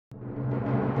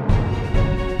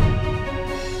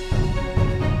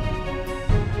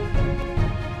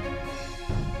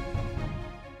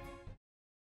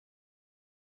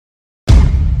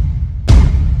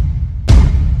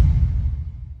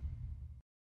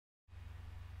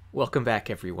Welcome back,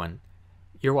 everyone.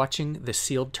 You're watching the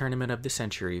Sealed Tournament of the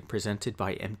Century presented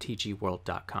by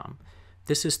mtg-world.com.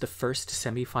 This is the first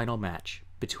semifinal match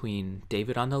between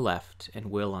David on the left and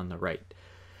Will on the right.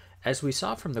 As we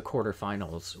saw from the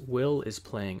quarterfinals, Will is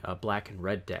playing a black and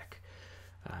red deck.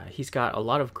 He's got a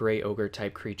lot of gray ogre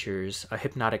type creatures, a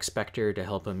Hypnotic Spectre to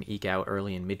help him eke out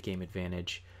early and mid-game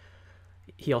advantage.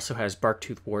 He also has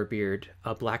Barktooth Warbeard,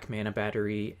 a black mana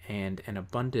battery, and an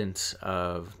abundance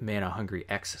of mana-hungry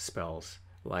X spells,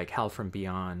 like Howl from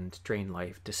Beyond, Drain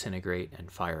Life, Disintegrate,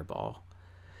 and Fireball.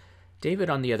 David,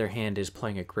 on the other hand, is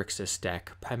playing a Grixis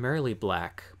deck, primarily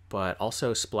black, but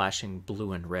also splashing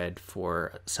blue and red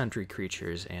for sundry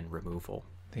creatures and removal.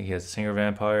 I think he has a Singer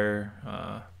Vampire,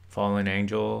 Fallen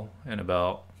Angel, and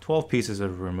about 12 pieces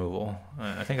of removal.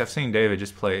 I think I've seen David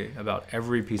just play about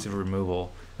every piece of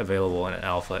removal available in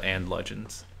Alpha and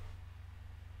Legends.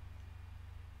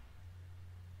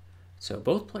 So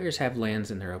both players have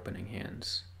lands in their opening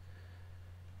hands.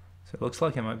 So it looks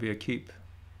like it might be a keep.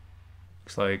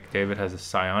 Looks like David has a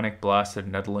Psionic Blasted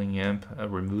Nettling Imp, a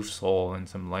Remove Soul, and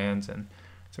some lands, and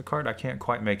it's a card I can't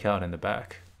quite make out in the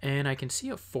back. And I can see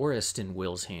a Forest in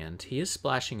Will's hand. He is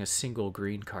splashing a single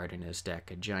green card in his deck,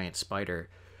 a Giant Spider,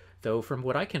 though from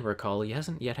what I can recall, he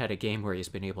hasn't yet had a game where he's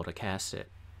been able to cast it.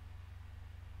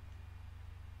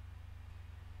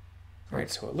 Alright,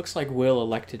 so it looks like Will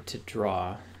elected to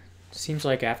draw. Seems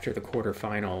like after the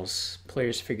quarterfinals,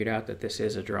 players figured out that this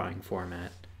is a drawing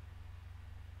format.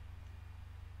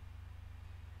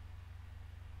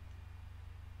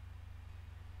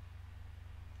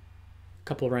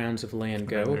 Couple rounds of land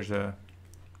go. And there's a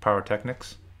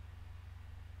Pyrotechnics.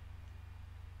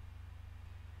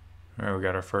 Alright, we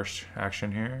got our first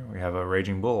action here. We have a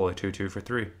Raging Bull, a 2/2 for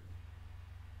 3.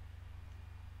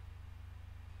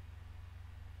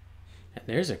 And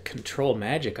there's a Control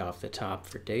Magic off the top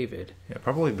for David. Yeah,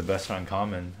 probably the best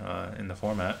uncommon in the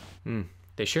format.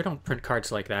 They sure don't print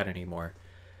cards like that anymore.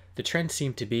 The trend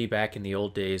seemed to be back in the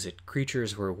old days that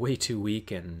creatures were way too weak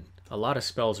and a lot of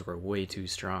spells were way too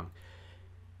strong.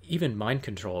 Even Mind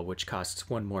Control, which costs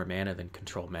 1 more mana than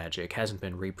Control Magic, hasn't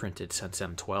been reprinted since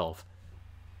M12.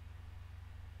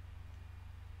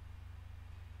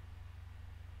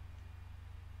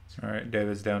 Alright,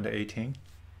 David's down to 18.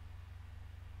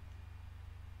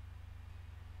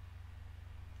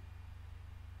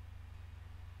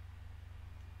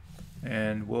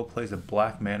 And Will plays a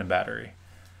black mana battery.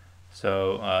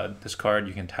 So this card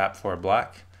you can tap for a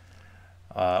black,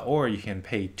 or you can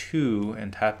pay 2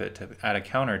 and tap it to add a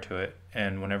counter to it.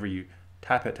 And whenever you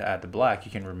tap it to add the black,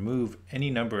 you can remove any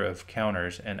number of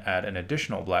counters and add an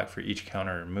additional black for each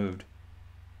counter removed.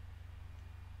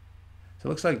 So it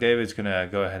looks like David's going to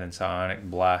go ahead and Psionic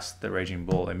Blast the Raging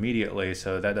Bull immediately.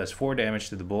 So that does 4 damage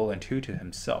to the bull and 2 to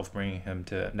himself, bringing him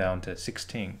down to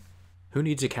 16. Who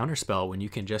needs a counterspell when you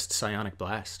can just Psionic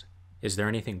Blast? Is there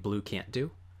anything blue can't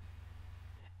do?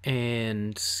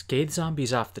 And Scathe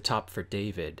Zombies off the top for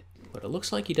David, but it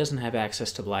looks like he doesn't have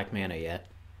access to black mana yet.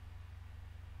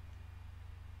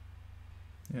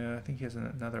 Yeah, I think he has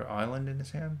another island in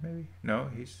his hand, maybe? No,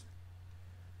 he's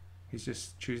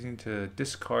just choosing to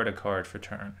discard a card for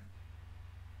turn.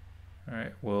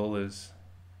 Alright, Will is...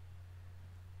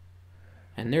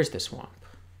 And there's the Swamp.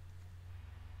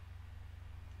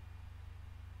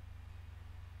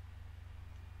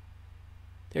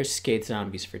 There's Scathe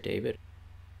Zombies for David.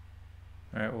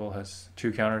 Alright, Will has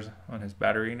 2 counters on his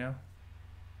battery now.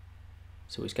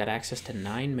 So he's got access to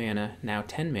 9 mana, now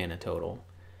 10 mana total,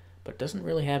 but doesn't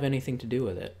really have anything to do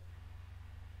with it.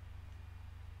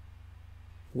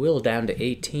 Will down to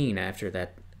 18 after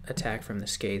that attack from the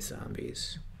Scathe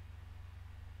Zombies.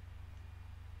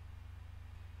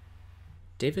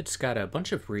 David's got a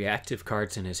bunch of reactive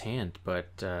cards in his hand,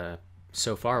 but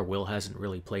so far Will hasn't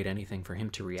really played anything for him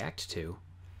to react to.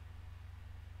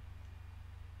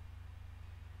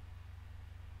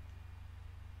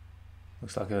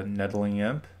 Looks like a Nettling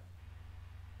Imp.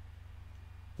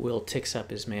 Will ticks up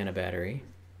his mana battery.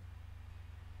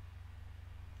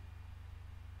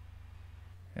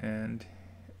 And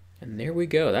there we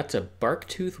go. That's a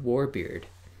Barktooth Warbeard.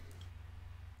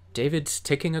 David's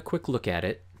taking a quick look at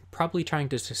it, probably trying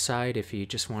to decide if he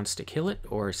just wants to kill it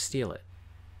or steal it.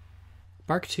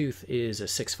 Barktooth is a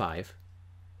 6/5.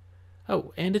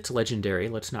 Oh, and it's legendary,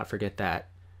 let's not forget that,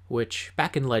 which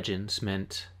back in Legends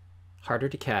meant harder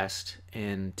to cast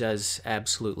and does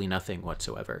absolutely nothing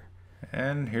whatsoever.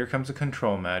 And here comes a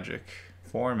Control Magic.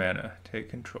 4 mana, take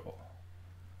control.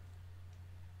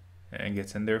 And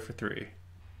gets in there for 3.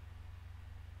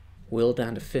 Will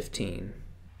down to 15.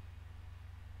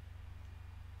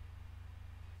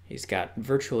 He's got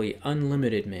virtually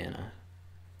unlimited mana.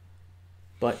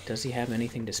 But does he have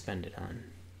anything to spend it on?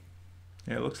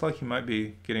 Yeah, it looks like he might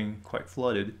be getting quite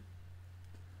flooded.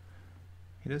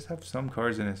 He does have some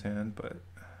cards in his hand, but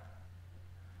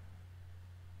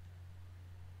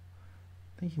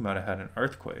I think he might have had an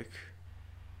earthquake.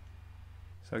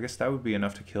 So I guess that would be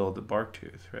enough to kill the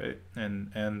Barktooth, right?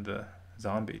 And the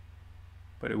zombie.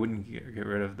 But it wouldn't get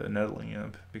rid of the Nettling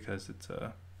Imp because it's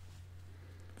a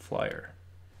flyer.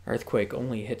 Earthquake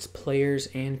only hits players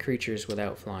and creatures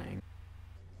without flying.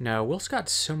 Now, Will's got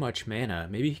so much mana,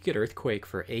 maybe he could Earthquake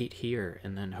for 8 here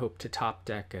and then hope to top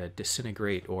deck a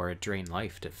Disintegrate or a Drain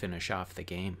Life to finish off the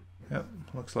game. Yep,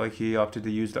 looks like he opted to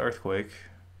use the Earthquake.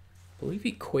 I believe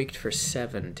he quaked for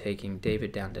 7, taking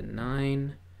David down to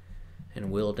 9 and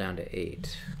Will down to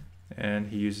 8. And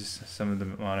he uses some of the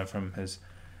mana from his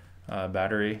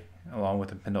battery along with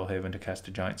the Pendlehaven to cast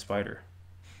a giant spider.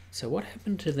 So what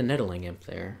happened to the Nettling Imp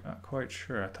there? Not quite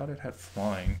sure. I thought it had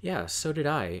flying. Yeah, so did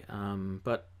I.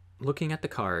 But looking at the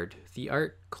card, the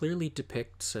art clearly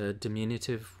depicts a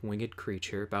diminutive winged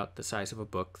creature about the size of a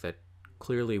book that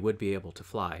clearly would be able to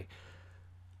fly.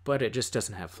 But it just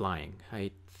doesn't have flying.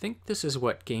 I think this is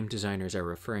what game designers are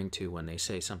referring to when they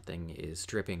say something is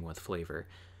dripping with flavor.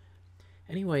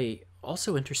 Anyway,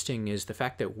 also interesting is the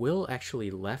fact that Will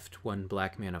actually left one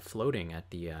black mana floating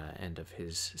at the end of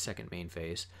his second main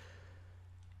phase.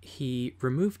 He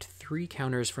removed 3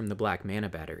 counters from the black mana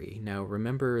battery. Now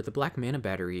remember, the black mana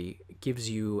battery gives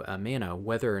you a mana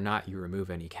whether or not you remove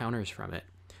any counters from it.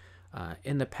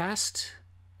 In the past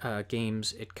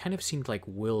games, it kind of seemed like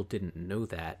Will didn't know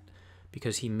that,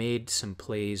 because he made some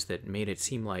plays that made it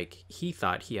seem like he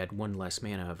thought he had 1 less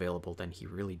mana available than he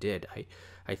really did.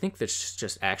 I think this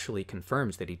just actually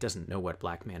confirms that he doesn't know what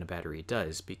Black Mana Battery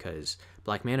does, because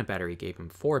Black Mana Battery gave him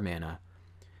 4 mana,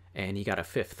 and he got a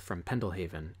 5th from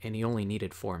Pendlehaven, and he only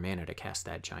needed 4 mana to cast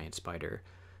that giant spider.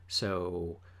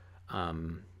 So,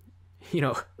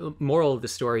 moral of the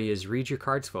story is read your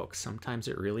cards, folks. Sometimes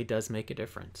it really does make a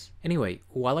difference. Anyway,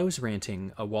 while I was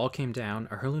ranting, a wall came down,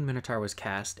 a Hurloon Minotaur was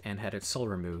cast and had its soul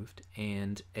removed,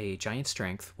 and a giant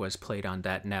strength was played on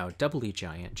that now doubly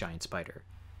giant spider.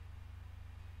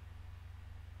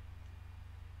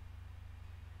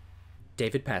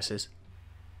 David passes.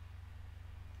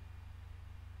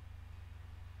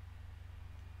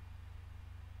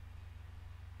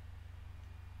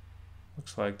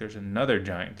 Looks like there's another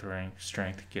giant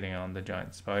strength getting on the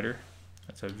giant spider.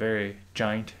 That's a very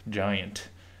giant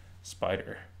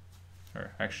spider.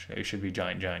 Or actually, it should be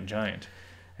giant.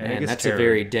 And that's a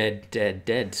very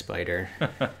dead spider.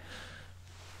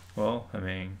 Well, I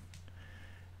mean,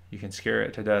 you can scare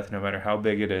it to death no matter how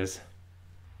big it is.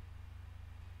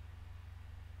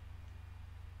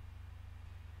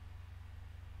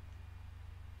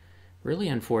 Really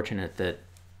unfortunate that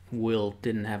Will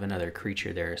didn't have another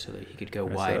creature there so that he could go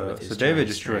wide with his. So David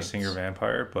just strengths. drew a Singer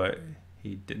Vampire, but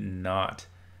he did not.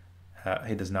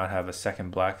 He does not have a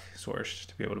second black source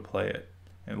to be able to play it,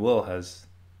 and Will has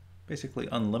basically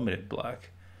unlimited black.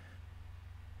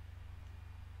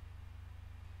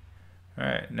 All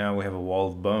right, now we have a Wall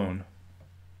of Bone.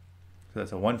 So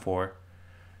that's a 1/4,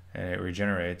 and it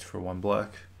regenerates for 1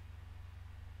 black.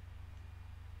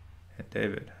 And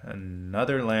David,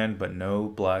 another land, but no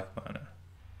black mana.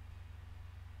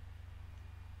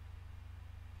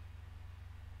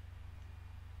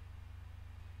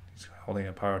 He's holding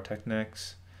a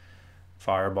Pyrotechnics,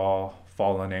 Fireball,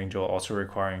 Fallen Angel, also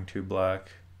requiring 2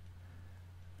 black,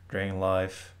 Drain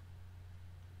Life,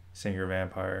 Singer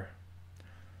Vampire.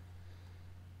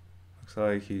 Looks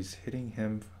like he's hitting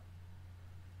him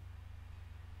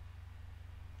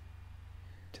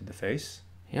to the face.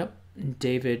 Yep.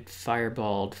 David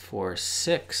fireballed for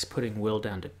 6, putting Will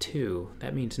down to 2.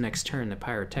 That means next turn the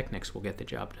Pyrotechnics will get the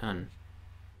job done.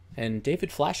 And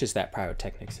David flashes that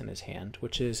Pyrotechnics in his hand,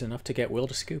 which is enough to get Will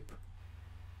to scoop.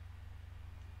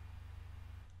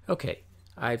 Okay,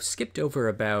 I've skipped over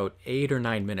about 8 or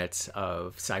 9 minutes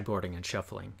of sideboarding and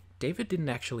shuffling. David didn't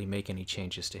actually make any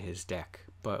changes to his deck,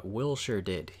 but Will sure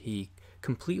did. He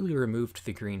completely removed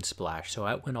the green splash, so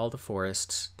out went all the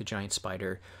forests, the giant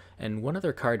spider, and one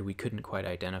other card we couldn't quite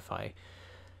identify.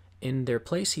 In their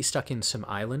place, he stuck in some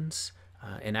islands,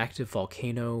 an active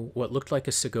volcano, what looked like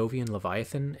a Segovian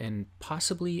Leviathan, and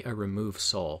possibly a Remove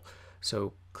Soul.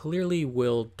 So clearly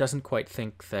Will doesn't quite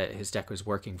think that his deck was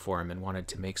working for him and wanted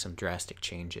to make some drastic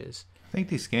changes. I think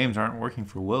these games aren't working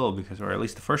for Will because, or at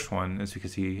least the first one, is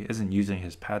because he isn't using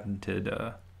his patented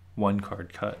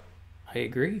 1-card cut. I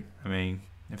agree. I mean,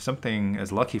 if something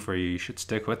is lucky for you, you should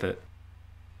stick with it.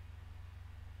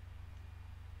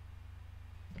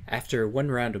 After 1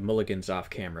 round of mulligans off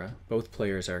camera, both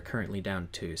players are currently down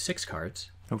to 6 cards.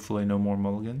 Hopefully no more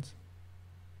mulligans.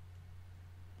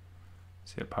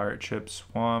 See a pirate ship,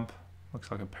 swamp.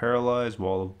 Looks like a paralyzed,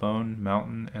 wall of bone,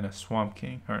 mountain, and a swamp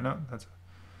king. Or no,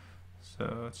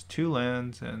 so it's 2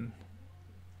 lands and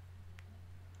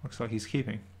looks like he's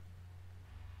keeping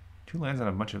 2 lands and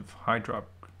a bunch of high drop,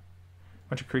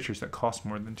 bunch of creatures that cost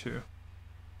more than 2.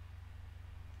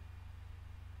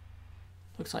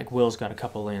 Looks like Will's got a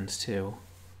couple lands too.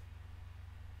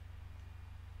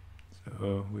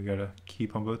 So we got a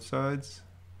keep on both sides.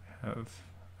 We have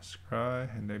a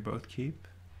scry and they both keep.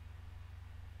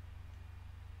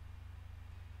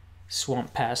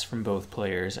 Swamp pass from both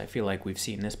players. I feel like we've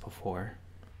seen this before.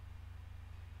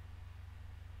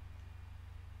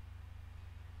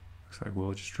 Looks like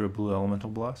Will just drew a blue elemental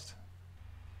blast.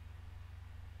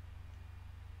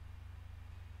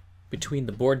 Between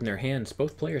the board and their hands,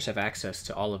 both players have access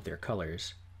to all of their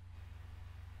colors.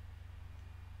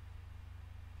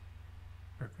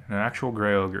 An actual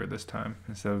gray ogre this time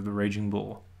instead of the raging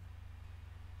bull.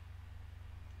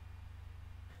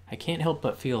 I can't help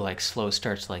but feel like slow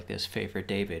starts like this favor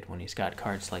David when he's got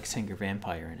cards like Singer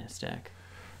Vampire in his deck.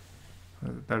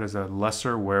 That is a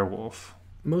lesser werewolf.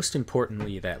 Most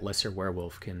importantly, that lesser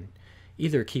werewolf can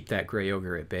either keep that gray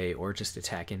ogre at bay or just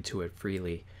attack into it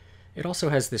freely. It also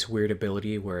has this weird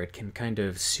ability where it can kind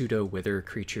of pseudo-wither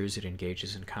creatures it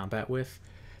engages in combat with,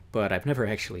 but I've never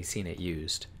actually seen it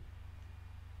used.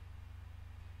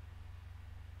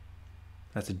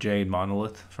 That's a Jade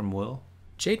Monolith from Will.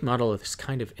 Jade Monolith is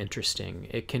kind of interesting.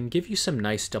 It can give you some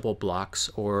nice double blocks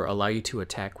or allow you to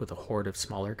attack with a horde of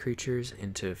smaller creatures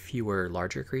into fewer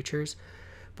larger creatures,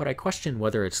 but I question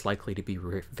whether it's likely to be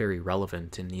very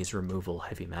relevant in these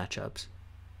removal-heavy matchups.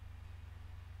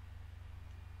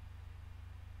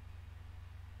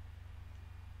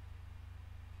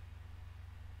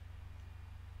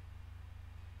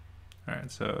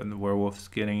 Alright, so the werewolf's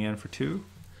getting in for 2.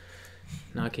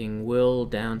 Knocking Will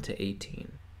down to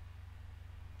 18.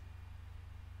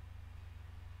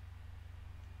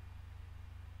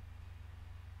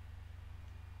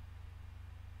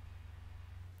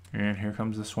 And here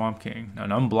comes the Swamp King, an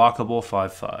unblockable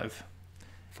 5/5.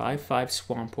 5/5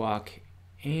 Swamp Walk,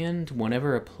 and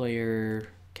whenever a player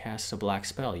casts a black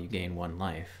spell, you gain 1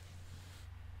 life.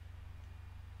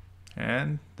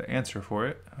 And the answer for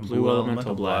it, a Blue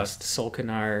Elemental Blast.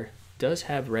 Solkanar does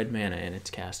have red mana in its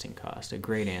casting cost. A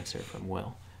great answer from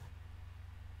Will.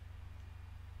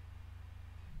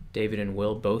 David and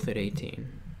Will both at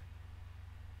 18.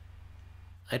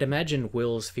 I'd imagine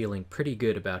Will's feeling pretty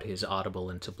good about his audible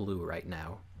into blue right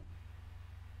now.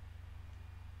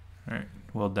 Alright,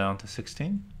 Will down to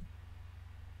 16.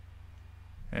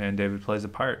 And David plays a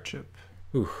pirate ship.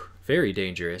 Ooh, very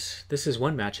dangerous. This is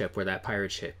one matchup where that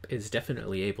pirate ship is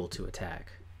definitely able to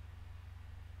attack.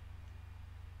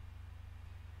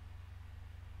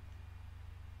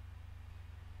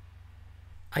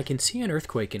 I can see an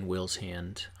Earthquake in Will's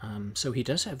hand, so he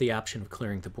does have the option of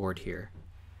clearing the board here.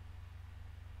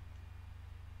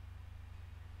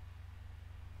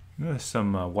 There's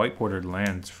some white bordered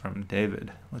lands from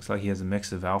David. Looks like he has a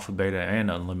mix of alpha, beta, and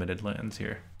unlimited lands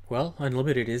here. Well,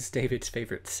 unlimited is David's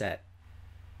favorite set.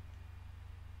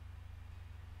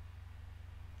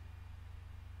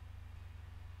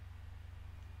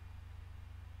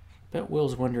 Bet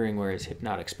Will's wondering where his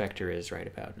Hypnotic Spectre is right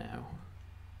about now.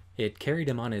 It carried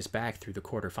him on his back through the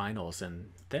quarterfinals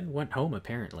and then went home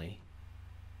apparently.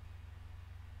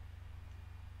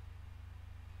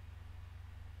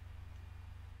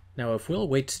 Now, if Will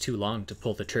waits too long to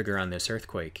pull the trigger on this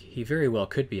Earthquake, he very well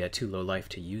could be at too low life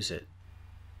to use it.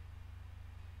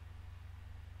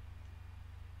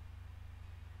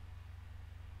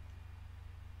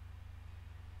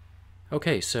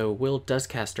 Okay, so Will does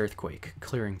cast Earthquake,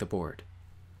 clearing the board.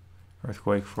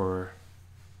 Earthquake for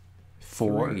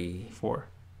 4. 3. 4.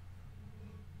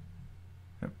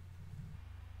 Yep.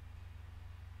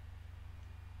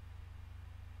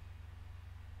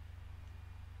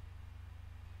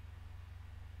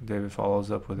 David follows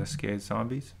up with a Scathed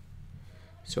Zombies.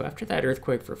 So after that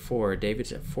Earthquake for 4,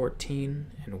 David's at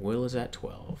 14 and Will is at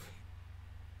 12.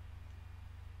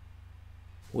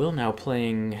 Will now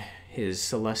playing his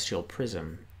Celestial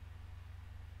Prism.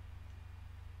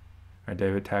 Alright,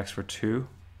 David attacks for 2.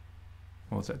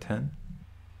 What was that, 10?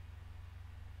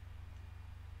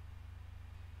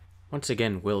 Once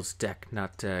again, Will's deck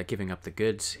not giving up the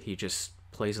goods. He just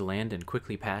plays a land and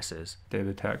quickly passes. David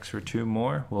attacks for 2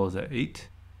 more. Will is at 8.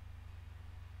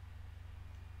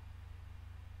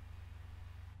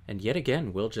 And yet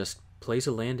again, Will just plays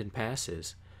a land and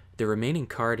passes. The remaining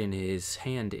card in his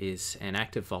hand is an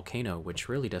active Volcano, which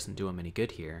really doesn't do him any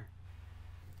good here.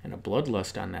 And a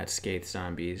Bloodlust on that Scathed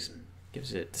Zombies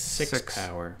gives it 6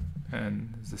 power.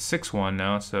 And it's a 6/1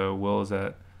 now, so Will is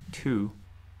at 2.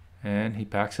 And he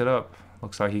backs it up.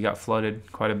 Looks like he got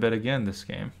flooded quite a bit again this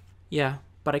game. Yeah,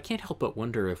 but I can't help but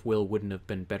wonder if Will wouldn't have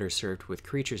been better served with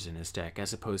creatures in his deck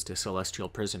as opposed to Celestial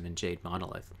Prism and Jade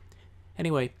Monolith.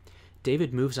 Anyway,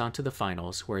 David moves on to the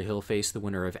finals where he'll face the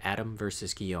winner of Adam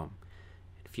versus Guillaume.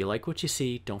 If you like what you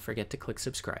see, don't forget to click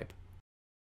subscribe.